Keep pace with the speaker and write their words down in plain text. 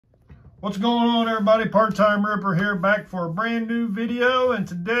What's going on, everybody? Part-Time Ripper here, back for a brand new video. And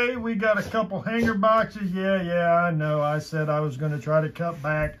today we got a couple hanger boxes. Yeah, I know I said I was going to try to cut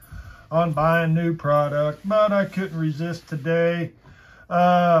back on buying new product, but I couldn't resist today.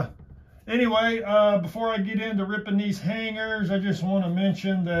 Anyway, before I get into ripping these hangers, I just want to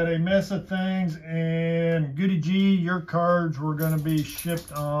mention that A Mess of Things and Goody G, your cards were going to be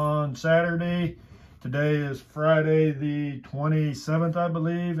shipped on Saturday. Today is Friday the 27th, I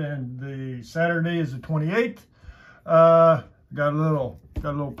believe, and the Saturday is the 28th. Got a little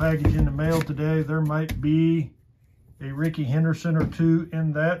package in the mail today. There might be a Rickey Henderson or two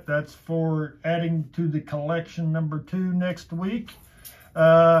in that. That's for adding to the collection number 2 next week.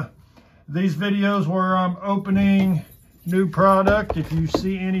 These videos where I'm opening new product, if you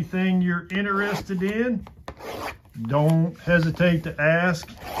see anything you're interested in, don't hesitate to ask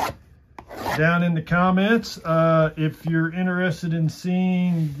down in the comments. If you're interested in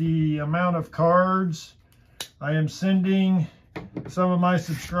seeing the amount of cards I am sending some of my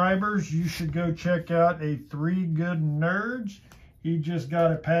subscribers, you should go check out a 3 Good Nerds. He just got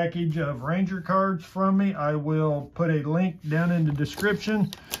a package of Ranger cards from me. I will put a link down in the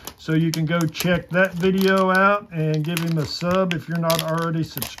description so you can go check that video out and give him a sub if you're not already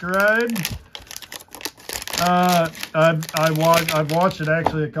subscribed. I've watched it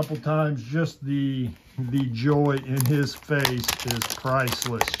actually a couple times. Just the joy in his face is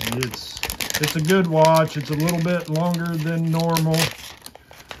priceless. It's a good watch. It's a little bit longer than normal,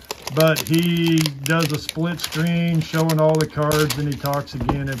 but he does a split screen showing all the cards and he talks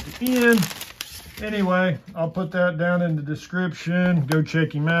again at the end. Anyway, I'll put that down in the description. Go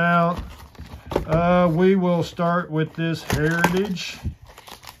check him out. We will start with this Heritage,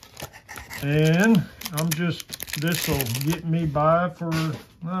 and this will get me by for,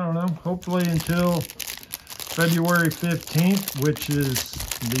 I don't know, hopefully until February 15th, which is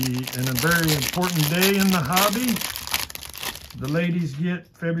a very important day in the hobby. The ladies get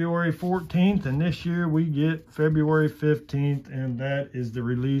February 14th, and this year we get February 15th, and that is the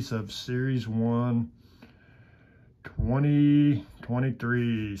release of Series 1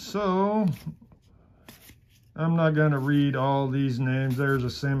 2023. So I'm not going to read all these names. There's a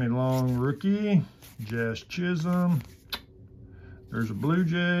semi-long rookie, Jazz Chisholm. There's a Blue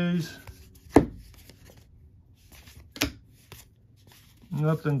Jays.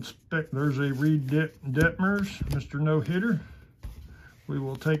 Nothing there's a Reed Detmers, Mr. No-Hitter. We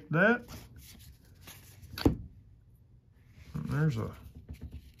will take that. And there's a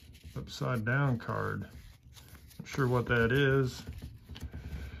upside down card. Not sure what that is.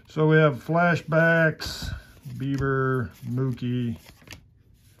 So we have flashbacks, Bieber, Mookie,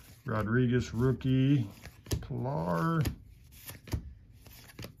 Rodriguez rookie, Pilar,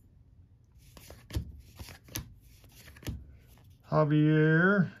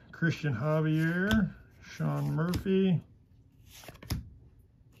 Javier, Christian Javier, Sean Murphy.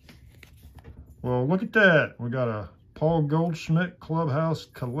 Well, look at that. We got a Paul Goldschmidt Clubhouse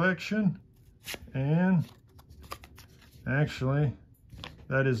collection, and actually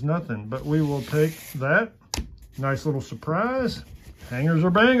that is nothing, but we will take that. Nice little surprise. Hangers are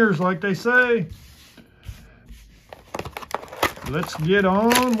bangers, like they say. Let's get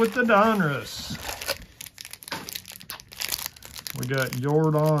on with the Donruss. We got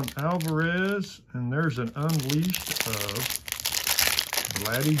Yordan Alvarez, and there's an Unleashed of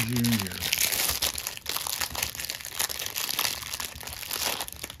Vladdy Jr.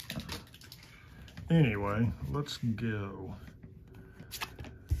 Anyway, let's go.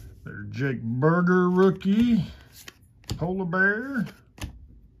 There's Jake Burger rookie, Polar Bear,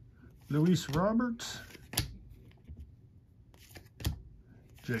 Luis Roberts,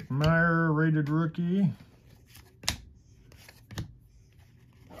 Jake Meyer rated rookie,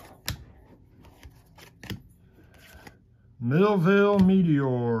 Millville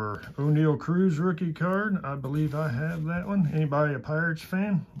Meteor, O'Neal Cruz rookie card. I believe I have that one. Anybody a Pirates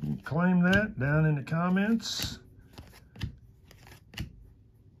fan? You can claim that down in the comments.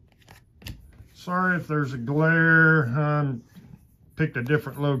 Sorry if there's a glare. Picked a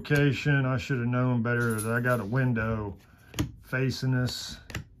different location. I should have known better. I got a window facing us.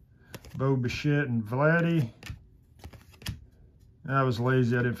 Bo Bichette and Vladdy. I was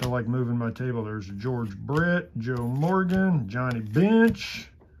lazy. I didn't feel like moving my table. There's George Brett, Joe Morgan, Johnny Bench,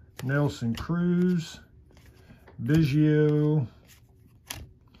 Nelson Cruz, Biggio,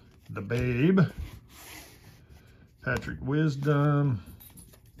 the Babe, Patrick Wisdom,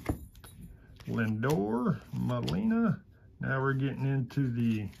 Lindor, Molina. Now we're getting into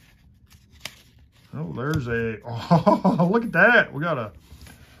the, oh, there's a, oh, look at that. We got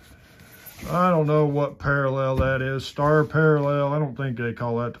I don't know what parallel that is. Star parallel. I don't think they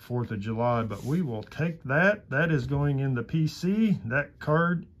call that the 4th of July, but we will take that. That is going in the PC. That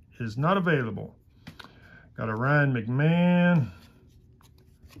card is not available. Got a Ryan McMahon,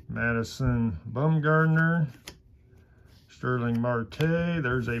 Madison Bumgarner, Sterling Marte.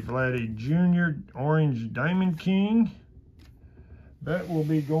 There's a Vladdy Jr. Orange Diamond King. That will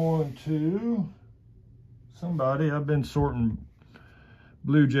be going to somebody. I've been sorting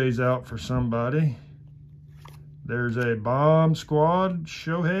Blue Jays out for somebody. There's a Bomb Squad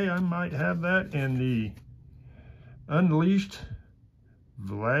Shohei. I might have that. And the Unleashed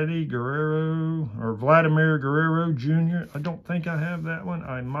Vladimir Guerrero Jr. I don't think I have that one.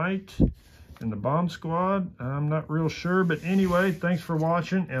 I might. And the Bomb Squad, I'm not real sure. But anyway, thanks for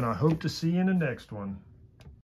watching, and I hope to see you in the next one.